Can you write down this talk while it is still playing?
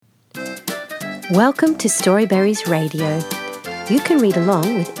Welcome to Storyberries Radio. You can read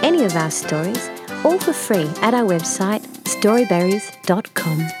along with any of our stories, all for free at our website,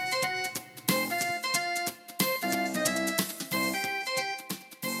 storyberries.com.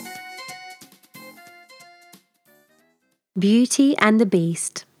 Beauty and the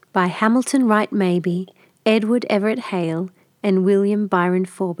Beast by Hamilton Wright Mabie, Edward Everett Hale, and William Byron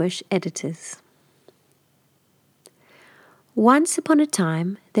Forbush, editors. Once upon a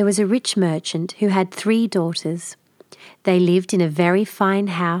time, there was a rich merchant who had 3 daughters. They lived in a very fine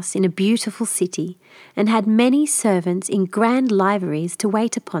house in a beautiful city and had many servants in grand liveries to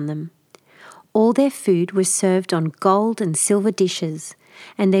wait upon them. All their food was served on gold and silver dishes,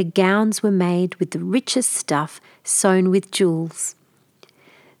 and their gowns were made with the richest stuff sewn with jewels.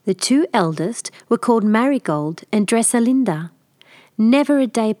 The 2 eldest were called Marigold and Dresselinda. Never a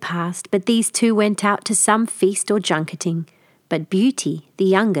day passed but these 2 went out to some feast or junketing. But Beauty, the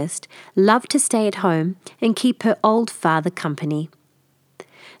youngest, loved to stay at home and keep her old father company.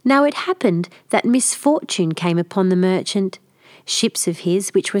 Now it happened that misfortune came upon the merchant. Ships of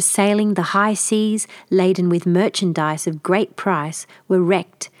his, which were sailing the high seas, laden with merchandise of great price, were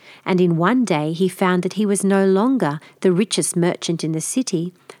wrecked, and in one day he found that he was no longer the richest merchant in the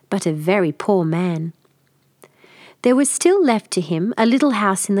city, but a very poor man. There was still left to him a little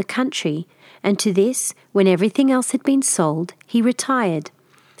house in the country, and to this, when everything else had been sold, he retired.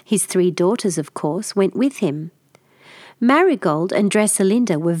 His 3 daughters, of course, went with him. Marigold and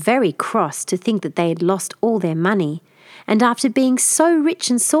Dresselinda were very cross to think that they had lost all their money, and after being so rich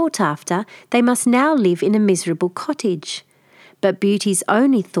and sought after, they must now live in a miserable cottage. But Beauty's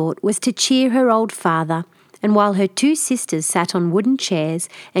only thought was to cheer her old father, and while her 2 sisters sat on wooden chairs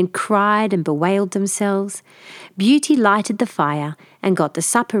and cried and bewailed themselves, Beauty lighted the fire and got the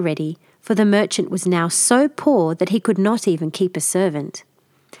supper ready, for the merchant was now so poor that he could not even keep a servant.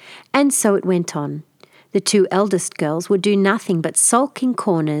 And so it went on. The 2 eldest girls would do nothing but sulk in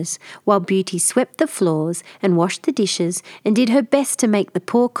corners, while Beauty swept the floors and washed the dishes and did her best to make the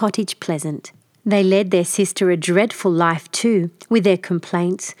poor cottage pleasant. They led their sister a dreadful life too, with their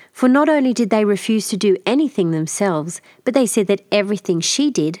complaints, for not only did they refuse to do anything themselves, but they said that everything she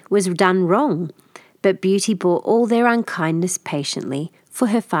did was done wrong. But Beauty bore all their unkindness patiently, for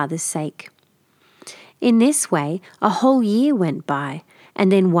her father's sake. In this way, a whole year went by,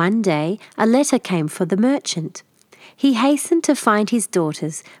 and then one day a letter came for the merchant. He hastened to find his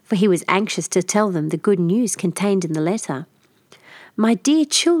daughters, for he was anxious to tell them the good news contained in the letter. "My dear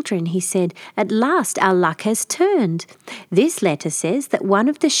children," he said, "at last our luck has turned. This letter says that one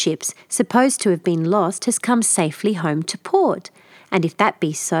of the ships supposed to have been lost has come safely home to port, and if that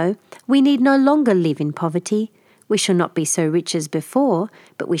be so, we need no longer live in poverty. We shall not be so rich as before,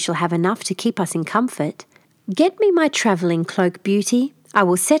 but we shall have enough to keep us in comfort. Get me my travelling cloak, Beauty. I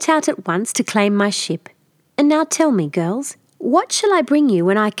will set out at once to claim my ship. And now tell me, girls, what shall I bring you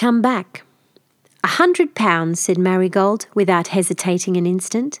when I come back?" £100, said Marigold, without hesitating an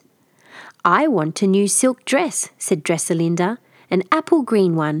instant. "I want a new silk dress," said Dresselinda, "an apple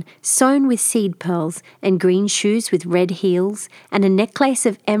green one, sewn with seed pearls, and green shoes with red heels, and a necklace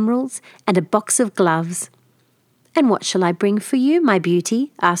of emeralds, and a box of gloves." "And what shall I bring for you, my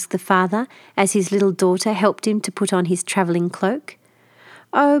Beauty?" asked the father, as his little daughter helped him to put on his travelling cloak.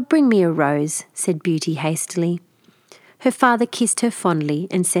 "Oh, bring me a rose," said Beauty hastily. Her father kissed her fondly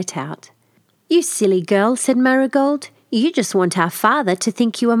and set out. "You silly girl," said Marigold. "You just want our father to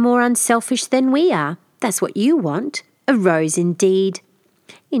think you are more unselfish than we are. That's what you want. A rose indeed."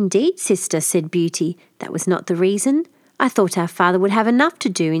 "Indeed, sister," said Beauty, "that was not the reason. I thought our father would have enough to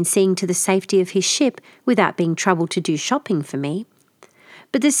do in seeing to the safety of his ship without being troubled to do shopping for me."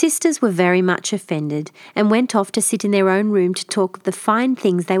 But the sisters were very much offended and went off to sit in their own room to talk of the fine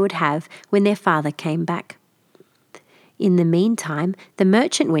things they would have when their father came back. In the meantime, the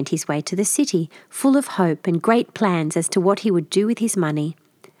merchant went his way to the city, full of hope and great plans as to what he would do with his money.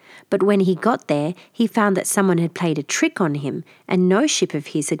 But when he got there, he found that someone had played a trick on him, and no ship of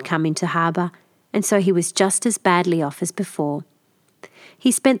his had come into harbour, and so he was just as badly off as before. He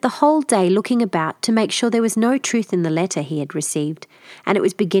spent the whole day looking about to make sure there was no truth in the letter he had received, and it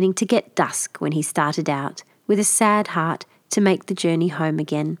was beginning to get dusk when he started out, with a sad heart, to make the journey home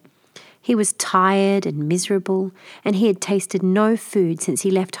again. He was tired and miserable, and he had tasted no food since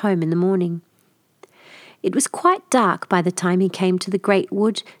he left home in the morning. It was quite dark by the time he came to the great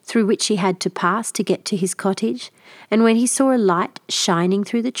wood through which he had to pass to get to his cottage, and when he saw a light shining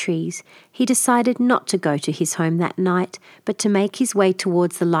through the trees, he decided not to go to his home that night, but to make his way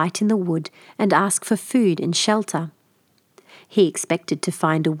towards the light in the wood and ask for food and shelter. He expected to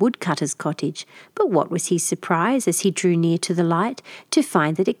find a woodcutter's cottage, but what was his surprise as he drew near to the light to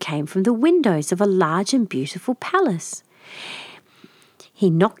find that it came from the windows of a large and beautiful palace. He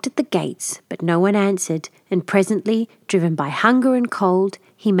knocked at the gates, but no one answered, and presently, driven by hunger and cold,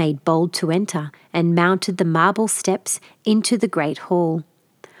 he made bold to enter and mounted the marble steps into the great hall.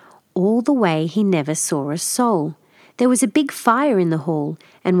 All the way he never saw a soul. There was a big fire in the hall,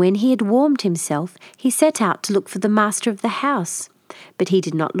 and when he had warmed himself, he set out to look for the master of the house. But he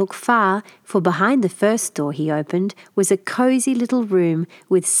did not look far, for behind the first door he opened was a cosy little room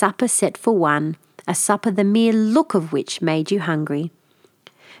with supper set for one, a supper the mere look of which made you hungry.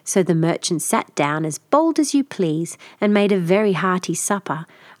 So the merchant sat down as bold as you please and made a very hearty supper,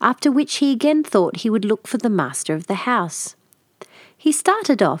 after which he again thought he would look for the master of the house. He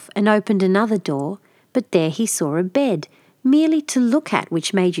started off and opened another door, but there he saw a bed, merely to look at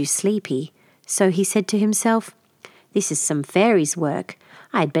which made you sleepy. So he said to himself, "This is some fairy's work.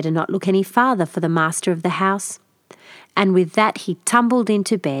 I had better not look any farther for the master of the house." And with that he tumbled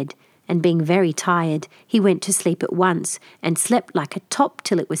into bed, and being very tired, he went to sleep at once and slept like a top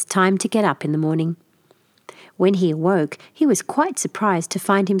till it was time to get up in the morning. When he awoke, he was quite surprised to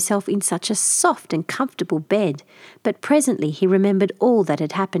find himself in such a soft and comfortable bed, but presently he remembered all that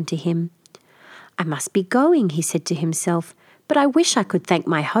had happened to him. "I must be going," he said to himself, "but I wish I could thank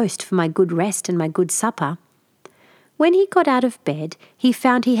my host for my good rest and my good supper." When he got out of bed, he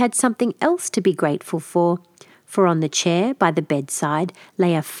found he had something else to be grateful for on the chair by the bedside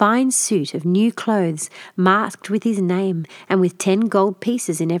lay a fine suit of new clothes, marked with his name and with 10 gold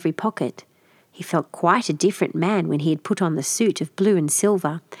pieces in every pocket. He felt quite a different man when he had put on the suit of blue and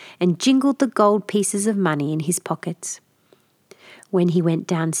silver and jingled the gold pieces of money in his pockets. When he went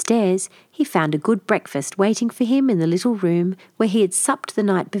downstairs, he found a good breakfast waiting for him in the little room where he had supped the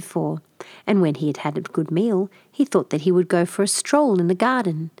night before, and when he had had a good meal, he thought that he would go for a stroll in the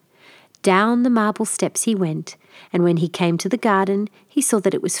garden. Down the marble steps he went, and when he came to the garden, he saw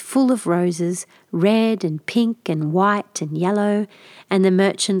that it was full of roses, red and pink and white and yellow, and the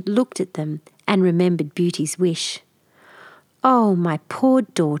merchant looked at them and remembered Beauty's wish. "Oh, my poor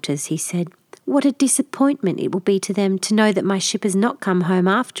daughters," he said, "what a disappointment it will be to them to know that my ship has not come home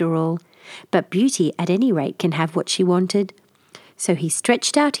after all. But Beauty, at any rate, can have what she wanted." So he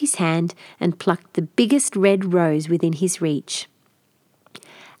stretched out his hand and plucked the biggest red rose within his reach.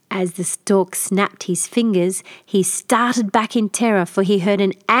 As the stork snapped his fingers, he started back in terror, for he heard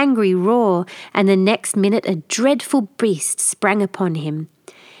an angry roar, and the next minute a dreadful beast sprang upon him.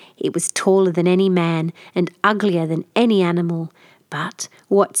 It was taller than any man and uglier than any animal, but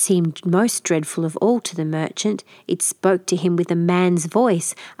what seemed most dreadful of all to the merchant, it spoke to him with a man's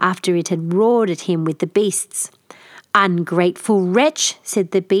voice after it had roared at him with the beast's. "Ungrateful wretch,"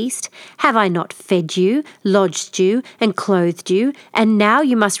 said the beast, "have I not fed you, lodged you, and clothed you, and now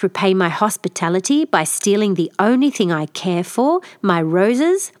you must repay my hospitality by stealing the only thing I care for, my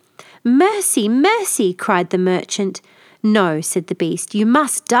roses?" "Mercy, mercy," cried the merchant. "No," said the beast, "you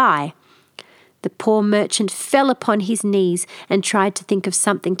must die." The poor merchant fell upon his knees and tried to think of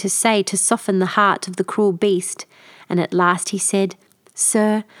something to say to soften the heart of the cruel beast, and at last he said,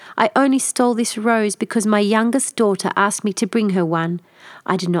 "Sir, I only stole this rose because my youngest daughter asked me to bring her one.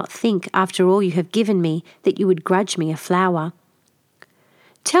 I did not think, after all you have given me, that you would grudge me a flower."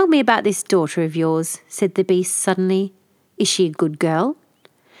 "Tell me about this daughter of yours," said the beast suddenly. "Is she a good girl?"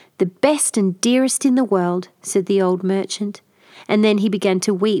 "The best and dearest in the world," said the old merchant. And then he began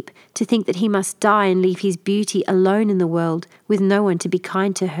to weep, to think that he must die and leave his Beauty alone in the world, with no one to be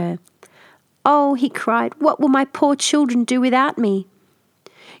kind to her. "Oh," he cried, "what will my poor children do without me?"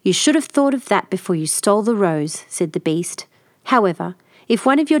 "You should have thought of that before you stole the rose," said the beast. "However, if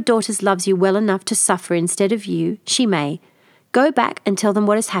one of your daughters loves you well enough to suffer instead of you, she may. Go back and tell them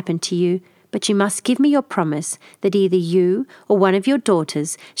what has happened to you, but you must give me your promise that either you or one of your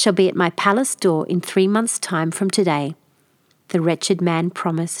daughters shall be at my palace door in 3 months' time from today." The wretched man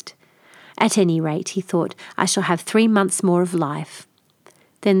promised. "At any rate," he thought, "I shall have 3 months more of life."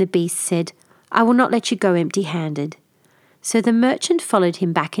 Then the beast said, "I will not let you go empty-handed." So the merchant followed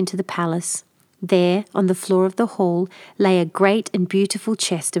him back into the palace. There, on the floor of the hall, lay a great and beautiful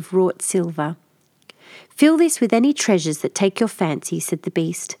chest of wrought silver. "Fill this with any treasures that take your fancy," said the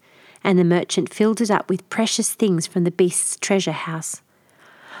beast, and the merchant filled it up with precious things from the beast's treasure house.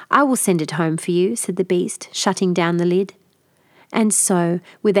 "I will send it home for you," said the beast, shutting down the lid. And so,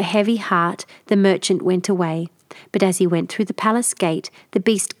 with a heavy heart, the merchant went away. But as he went through the palace gate, the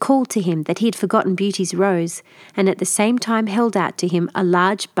beast called to him that he had forgotten Beauty's rose, and at the same time held out to him a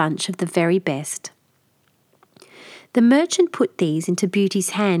large bunch of the very best. The merchant put these into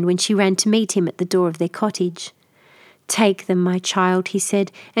Beauty's hand when she ran to meet him at the door of their cottage. "Take them, my child," he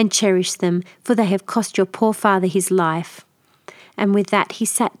said, "and cherish them, for they have cost your poor father his life." And with that he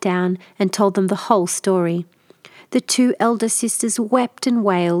sat down and told them the whole story. The two elder sisters wept and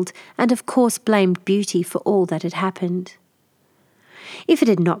wailed, and of course blamed Beauty for all that had happened. "If it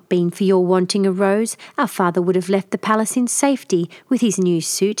had not been for your wanting a rose, our father would have left the palace in safety with his new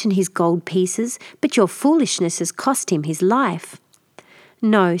suit and his gold pieces, but your foolishness has cost him his life."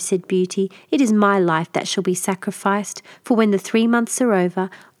 "No," said Beauty, "it is my life that shall be sacrificed, for when the 3 months are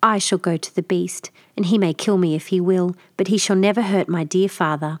over, I shall go to the Beast, and he may kill me if he will, but he shall never hurt my dear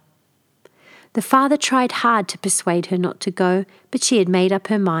father." The father tried hard to persuade her not to go, but she had made up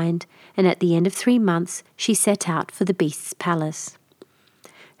her mind, and at the end of 3 months she set out for the Beast's palace.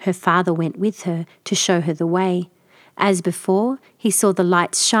 Her father went with her to show her the way. As before, he saw the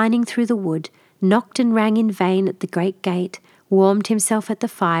lights shining through the wood, knocked and rang in vain at the great gate, warmed himself at the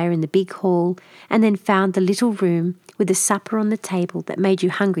fire in the big hall, and then found the little room with the supper on the table that made you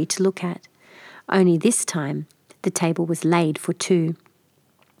hungry to look at. Only this time the table was laid for 2.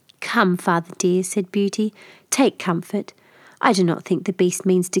 "Come, father dear," said Beauty, "take comfort. I do not think the Beast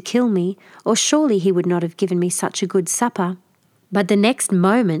means to kill me, or surely he would not have given me such a good supper." But the next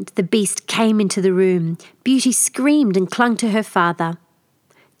moment the Beast came into the room. Beauty screamed and clung to her father.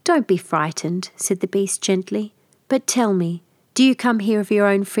 "Don't be frightened," said the Beast gently, "but tell me, do you come here of your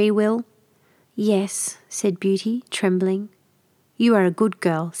own free will?" "Yes," said Beauty, trembling. "You are a good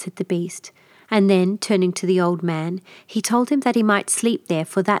girl," said the Beast, and then, turning to the old man, he told him that he might sleep there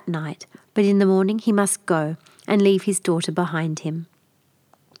for that night, but in the morning he must go and leave his daughter behind him.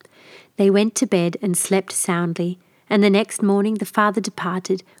 They went to bed and slept soundly, and the next morning the father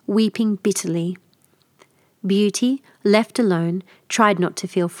departed, weeping bitterly. Beauty, left alone, tried not to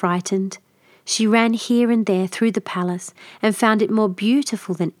feel frightened. She ran here and there through the palace and found it more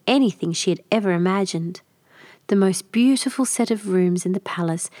beautiful than anything she had ever imagined. The most beautiful set of rooms in the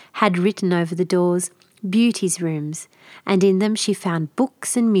palace had written over the doors, "Beauty's rooms," and in them she found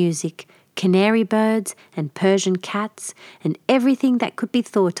books and music, canary birds and Persian cats, and everything that could be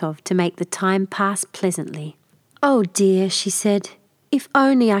thought of to make the time pass pleasantly. "Oh dear," she said, "if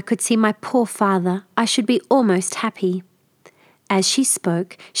only I could see my poor father, I should be almost happy." As she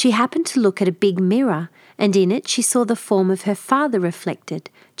spoke, she happened to look at a big mirror, and in it she saw the form of her father reflected,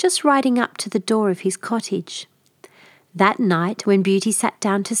 just riding up to the door of his cottage. That night, when Beauty sat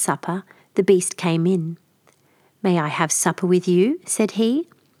down to supper, the Beast came in. "May I have supper with you?" said he.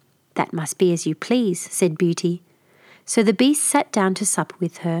 "That must be as you please," said Beauty. So the Beast sat down to supper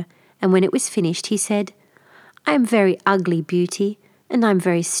with her, and when it was finished he said, "I am very ugly, Beauty, and I am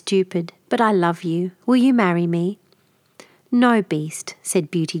very stupid, but I love you. Will you marry me?" "No, Beast,"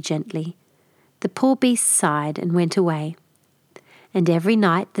 said Beauty gently. The poor Beast sighed and went away. And every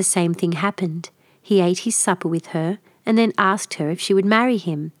night the same thing happened. He ate his supper with her, and then asked her if she would marry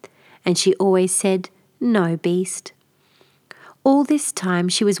him, and she always said, "No, Beast." All this time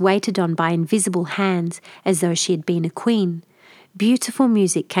she was waited on by invisible hands, as though she had been a queen. Beautiful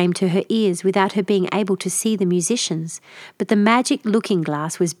music came to her ears without her being able to see the musicians, but the magic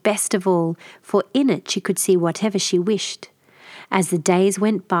looking-glass was best of all, for in it she could see whatever she wished. As the days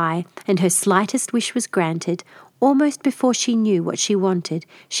went by and her slightest wish was granted, almost before she knew what she wanted,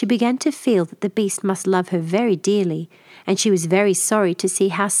 she began to feel that the Beast must love her very dearly, and she was very sorry to see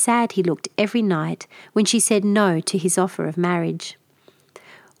how sad he looked every night when she said no to his offer of marriage.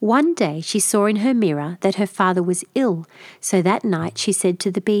 One day she saw in her mirror that her father was ill, so that night she said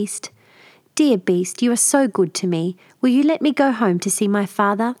to the Beast, "Dear Beast, you are so good to me. Will you let me go home to see my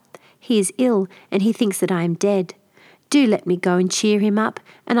father? He is ill, and he thinks that I am dead. Do let me go and cheer him up,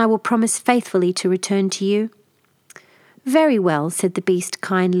 and I will promise faithfully to return to you." "Very well," said the Beast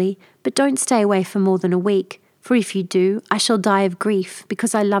kindly, "but don't stay away for more than a week, for if you do, I shall die of grief,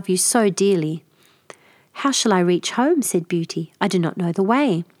 because I love you so dearly." "How shall I reach home?" said Beauty. "I do not know the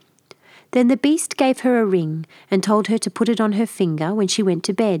way." Then the Beast gave her a ring and told her to put it on her finger when she went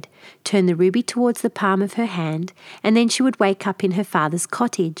to bed, turn the ruby towards the palm of her hand, and then she would wake up in her father's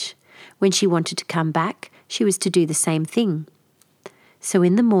cottage. When she wanted to come back, she was to do the same thing. So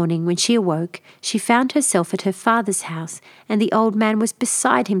in the morning, when she awoke, she found herself at her father's house, and the old man was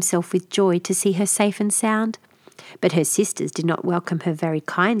beside himself with joy to see her safe and sound. But her sisters did not welcome her very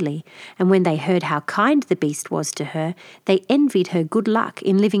kindly, and when they heard how kind the Beast was to her, they envied her good luck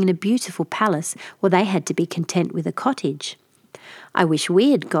in living in a beautiful palace while they had to be content with a cottage. "I wish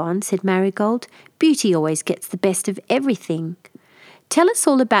we had gone," said Marigold. "Beauty always gets the best of everything." "Tell us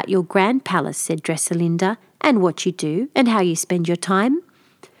all about your grand palace," said Dressalinda, "and what you do, and how you spend your time."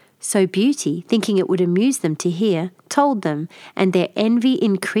 So Beauty, thinking it would amuse them to hear, told them, and their envy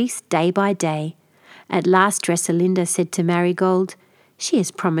increased day by day. At last Dressalinda said to Marigold, "She has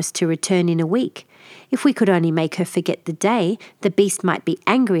promised to return in a week. If we could only make her forget the day, the beast might be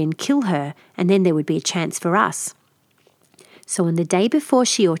angry and kill her, and then there would be a chance for us." So on the day before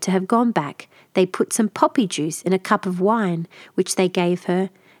she ought to have gone back, they put some poppy juice in a cup of wine, which they gave her,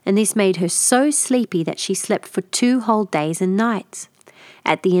 and this made her so sleepy that she slept for 2 whole days and nights.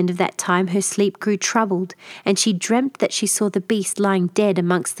 At the end of that time her sleep grew troubled, and she dreamt that she saw the beast lying dead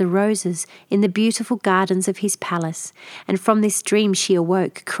amongst the roses in the beautiful gardens of his palace, and from this dream she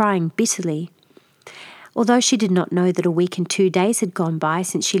awoke, crying bitterly. Although she did not know that a week and 2 days had gone by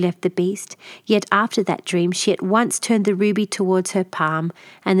since she left the beast, yet after that dream she at once turned the ruby towards her palm,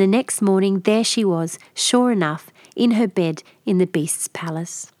 and the next morning there she was, sure enough, in her bed in the beast's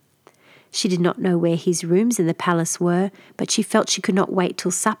palace. She did not know where his rooms in the palace were, but she felt she could not wait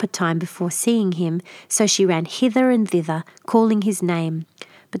till supper time before seeing him, so she ran hither and thither, calling his name.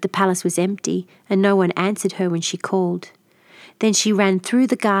 But the palace was empty, and no one answered her when she called. Then she ran through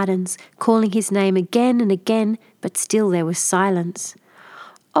the gardens, calling his name again and again, but still there was silence.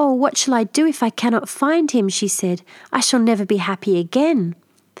 "Oh, what shall I do if I cannot find him?" she said. "I shall never be happy again."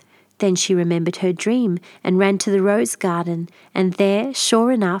 Then she remembered her dream and ran to the rose garden, and there,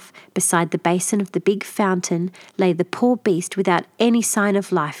 sure enough, beside the basin of the big fountain, lay the poor beast without any sign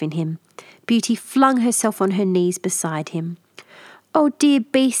of life in him. Beauty flung herself on her knees beside him. "Oh, dear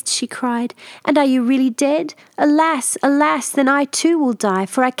beast," she cried, "and are you really dead? Alas, alas, then I too will die,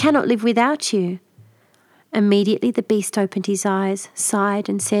 for I cannot live without you." Immediately the beast opened his eyes, sighed,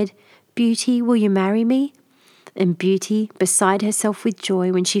 and said, "Beauty, will you marry me?" And Beauty, beside herself with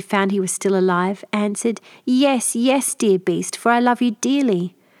joy when she found he was still alive, answered, "Yes, yes, dear beast, for I love you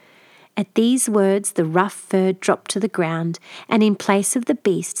dearly." At these words the rough fur dropped to the ground, and in place of the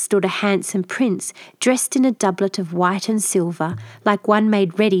beast stood a handsome prince, dressed in a doublet of white and silver, like one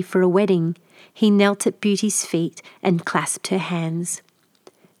made ready for a wedding. He knelt at Beauty's feet and clasped her hands.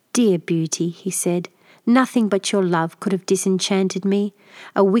 "Dear Beauty," he said, "nothing but your love could have disenchanted me.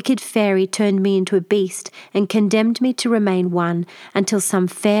 A wicked fairy turned me into a beast and condemned me to remain one until some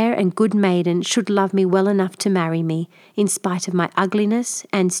fair and good maiden should love me well enough to marry me, in spite of my ugliness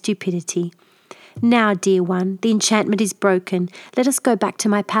and stupidity. Now, dear one, the enchantment is broken. Let us go back to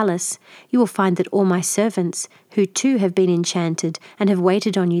my palace. You will find that all my servants, who too have been enchanted and have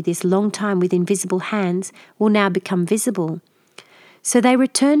waited on you this long time with invisible hands, will now become visible." So they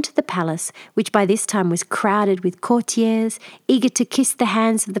returned to the palace, which by this time was crowded with courtiers, eager to kiss the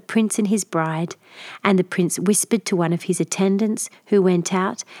hands of the prince and his bride. And the prince whispered to one of his attendants, who went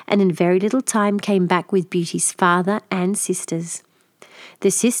out, and in very little time came back with Beauty's father and sisters.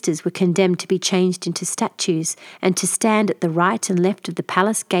 The sisters were condemned to be changed into statues, and to stand at the right and left of the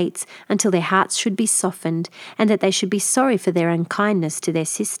palace gates until their hearts should be softened, and that they should be sorry for their unkindness to their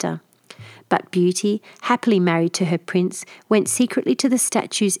sister. But Beauty, happily married to her prince, went secretly to the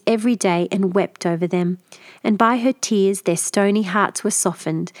statues every day and wept over them. And by her tears their stony hearts were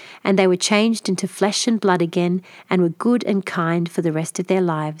softened, and they were changed into flesh and blood again, and were good and kind for the rest of their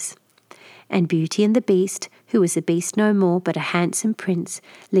lives. And Beauty and the Beast, who was a beast no more but a handsome prince,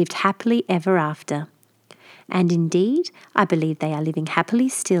 lived happily ever after. And indeed, I believe they are living happily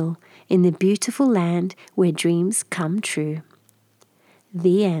still in the beautiful land where dreams come true.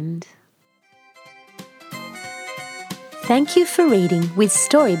 The end. Thank you for reading with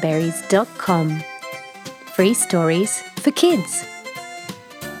Storyberries.com. Free stories for kids.